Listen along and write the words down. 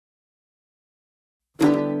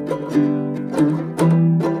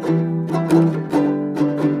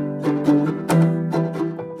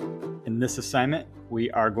this assignment, we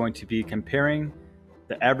are going to be comparing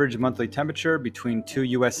the average monthly temperature between two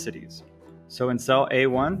US cities. So in cell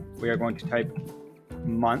A1, we are going to type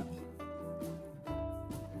month.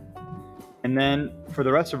 And then for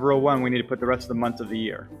the rest of row 1, we need to put the rest of the months of the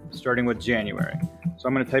year, starting with January. So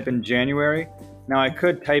I'm going to type in January. Now I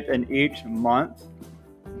could type in each month,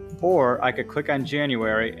 or I could click on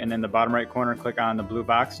January and in the bottom right corner, click on the blue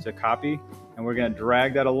box to copy. And we're going to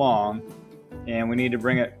drag that along, and we need to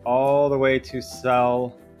bring it all the way to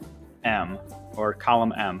cell M, or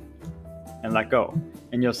column M, and let go.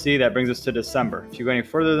 And you'll see that brings us to December. If you go any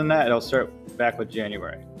further than that, it'll start back with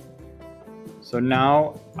January. So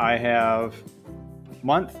now I have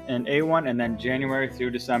month in A1 and then January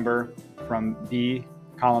through December from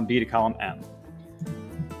column B to column M.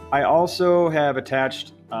 I also have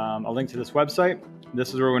attached a link to this website. This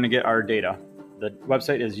is where we're going to get our data. The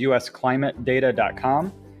website is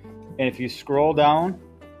usclimatedata.com. And if you scroll down,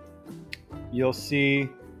 you'll see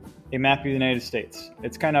a map of the United States.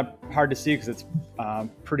 It's kind of hard to see because it's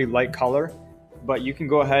pretty light color, but you can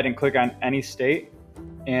go ahead and click on any state.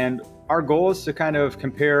 And our goal is to kind of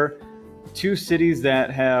compare two cities that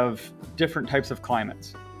have different types of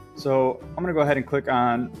climates. So I'm going to go ahead and click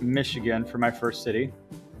on Michigan for my first city,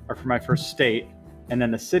 or for my first state. And then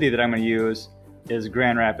the city that I'm going to use is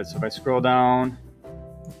Grand Rapids. So if I scroll down,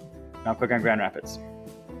 I'll click on Grand Rapids.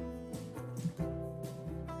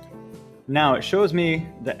 Now it shows me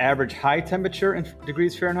the average high temperature in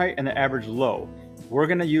degrees Fahrenheit and the average low. We're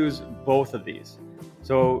going to use both of these.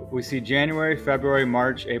 So we see January, February,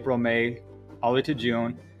 March, April, May, all the way to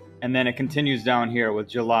June, and then it continues down here with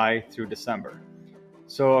July through December.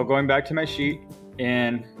 So going back to my sheet,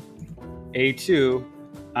 in A2,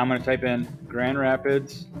 I'm going to type in Grand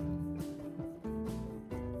Rapids,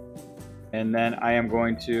 and then I am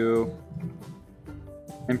going to,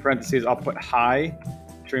 in parentheses, I'll put high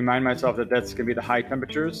to remind myself that that's going to be the high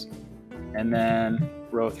temperatures. And then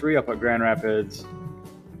row 3, I'll put Grand Rapids,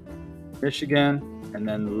 Michigan, and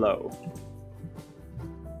then low.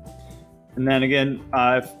 And then again,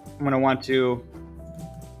 if I'm going to want to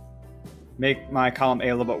make my column A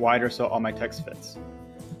a little bit wider so all my text fits.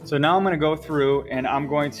 So now I'm going to go through and I'm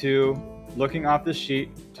going to, looking off this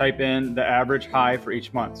sheet, type in the average high for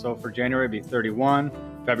each month. So for January it'd be 31,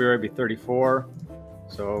 February it'd be 34.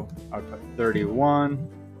 So I'll put 31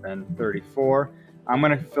 and 34. I'm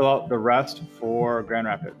going to fill out the rest for Grand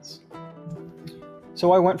Rapids.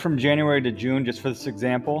 So I went from January to June just for this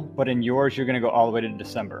example, but in yours you're going to go all the way to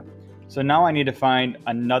December. So now I need to find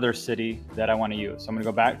another city that I want to use. So I'm going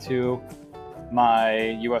to go back to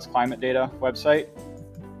my US Climate Data website,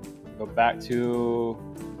 go back to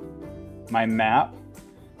my map,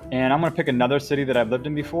 and I'm going to pick another city that I've lived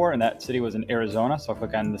in before, and that city was in Arizona. So I'll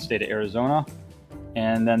click on the state of Arizona,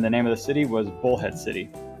 and then the name of the city was Bullhead City.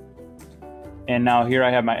 And now here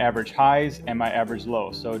I have my average highs and my average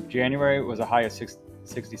lows. So January was a high of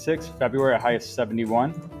 66, February a high of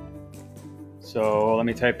 71. So let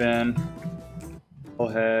me type in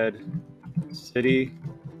Bullhead City,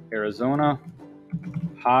 Arizona,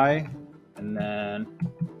 high, and then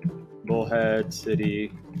Bullhead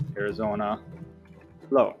City, Arizona,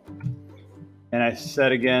 low. And I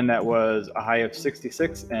said again that was a high of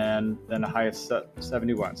 66 and then a high of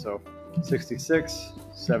 71. So 66,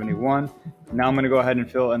 71. Now I'm going to go ahead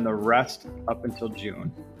and fill in the rest up until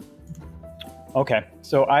June. Okay,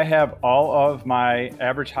 so I have all of my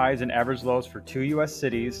average highs and average lows for two US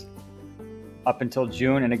cities up until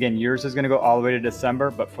June. And again, yours is going to go all the way to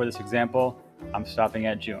December, but for this example, I'm stopping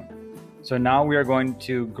at June. So now we are going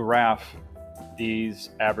to graph these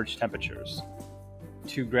average temperatures.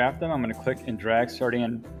 To graph them, I'm going to click and drag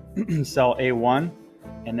starting in cell A1,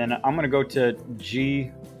 and then I'm going to go to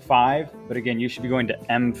G5, but again, you should be going to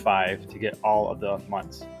M5 to get all of the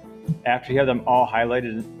months. After you have them all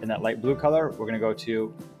highlighted in that light blue color, we're going to go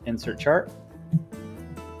to Insert Chart.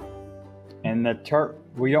 And the chart,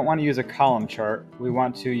 we don't want to use a column chart. We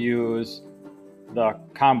want to use the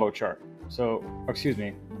combo chart. So, excuse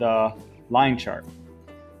me, the line chart.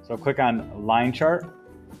 So click on Line Chart,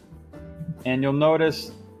 and you'll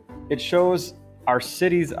notice it shows our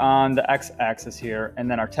cities on the x-axis here, and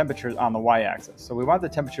then our temperatures on the y-axis. So we want the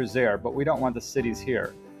temperatures there, but we don't want the cities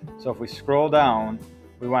here. So if we scroll down,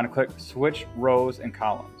 we want to click Switch Rows and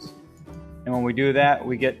Columns. And when we do that,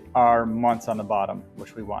 we get our months on the bottom,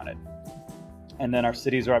 which we wanted. And then our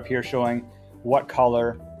cities are up here showing what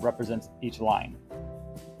color represents each line.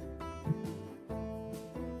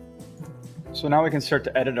 So now we can start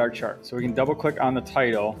to edit our chart. So we can double click on the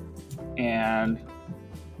title, and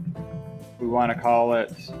we want to call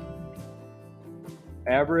it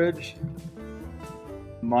Average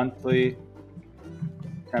Monthly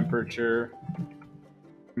temperature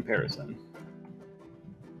comparison.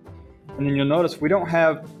 And then you'll notice we don't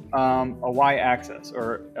have a y-axis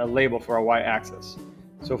or a label for a y-axis.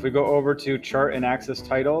 So if we go over to chart and axis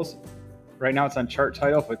titles, right now it's on chart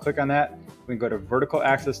title. If we click on that, we can go to vertical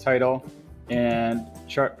axis title, and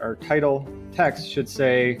chart or title text should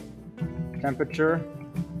say temperature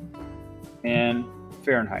and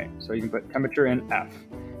Fahrenheit. So you can put temperature in F.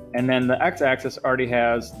 And then the x-axis already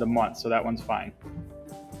has the month, so that one's fine.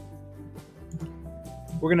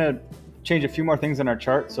 We're gonna change a few more things in our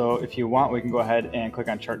chart. So if you want, we can go ahead and click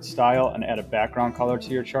on chart style and add a background color to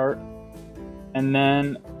your chart. And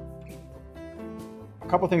then a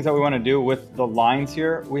couple things that we want to do with the lines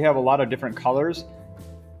here. We have a lot of different colors.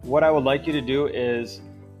 What I would like you to do is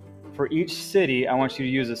for each city, I want you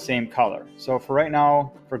to use the same color. So for right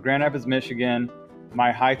now, for Grand Rapids, Michigan,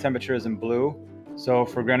 my high temperature is in blue. So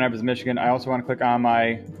for Grand Rapids, Michigan, I also want to click on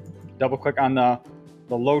double click on the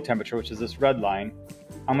low temperature, which is this red line.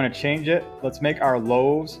 I'm going to change it. Let's make our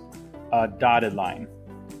lows a dotted line.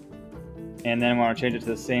 And then I want to change it to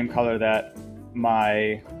the same color that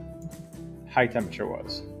my high temperature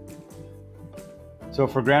was. So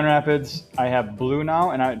for Grand Rapids, I have blue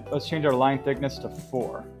now, and let's change our line thickness to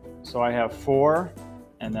 4. So I have 4,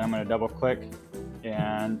 and then I'm going to double click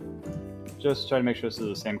and just try to make sure this is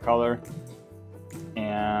the same color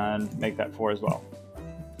and make that 4 as well.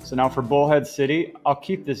 So now for Bullhead City, I'll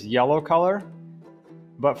keep this yellow color,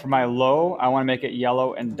 but for my low, I want to make it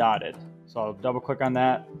yellow and dotted. So I'll double click on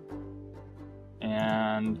that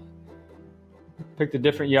and pick the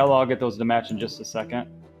different yellow. I'll get those to match in just a second.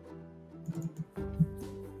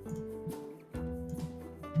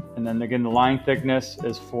 And then again, the line thickness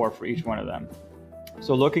is 4 for each one of them.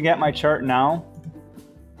 So looking at my chart now,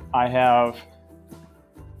 I have,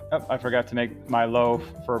 I forgot to make my low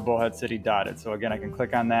for Bullhead City dotted. So again, I can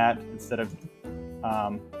click on that instead of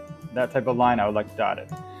that type of line. I would like dotted.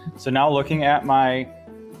 So now looking at my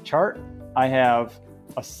chart, I have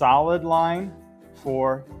a solid line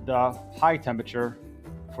for the high temperature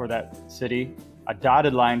for that city, a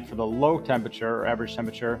dotted line for the low temperature or average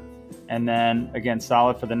temperature, and then again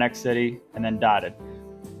solid for the next city, and then dotted.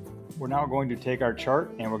 We're now going to take our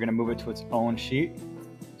chart and we're going to move it to its own sheet.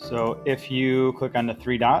 So if you click on the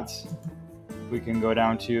 3 dots, we can go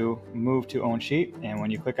down to move to own sheet, and when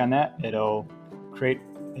you click on that, it'll create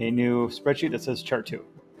a new spreadsheet that says chart 2.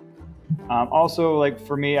 Also, like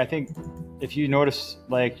for me, I think if you notice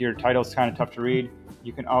like your title's kind of tough to read,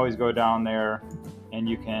 you can always go down there and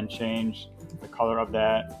you can change the color of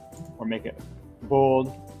that or make it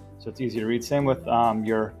bold so it's easy to read. Same with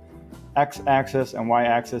your x-axis and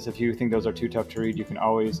y-axis. If you think those are too tough to read, you can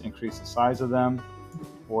always increase the size of them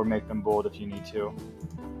or make them bold if you need to.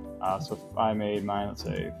 So if I made mine, let's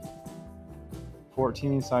say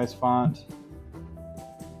 14 size font,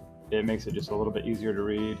 it makes it just a little bit easier to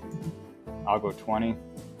read. I'll go 20.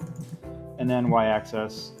 And then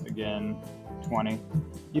y-axis, again, 20.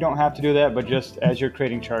 You don't have to do that, but just as you're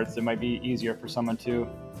creating charts, it might be easier for someone to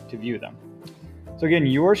view them. So again,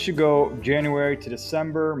 yours should go January to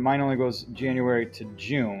December. Mine only goes January to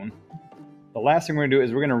June. The last thing we're gonna do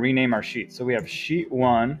is we're gonna rename our sheet. So we have sheet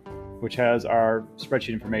 1, which has our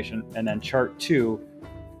spreadsheet information, and then chart 2,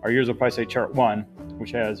 or yours will probably say chart 1,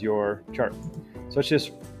 which has your chart. So let's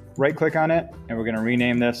just right click on it, and we're gonna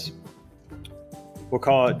rename this. We'll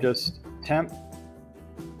call it just temp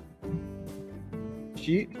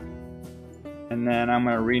sheet. And then I'm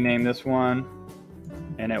gonna rename this one,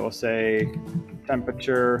 and it will say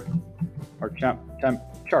temperature or temp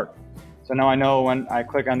chart. So now I know when I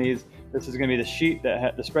click on these, this is going to be the sheet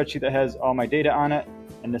the spreadsheet that has all my data on it,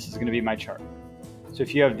 and this is going to be my chart. So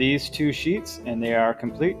if you have these 2 sheets and they are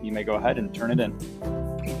complete, you may go ahead and turn it in.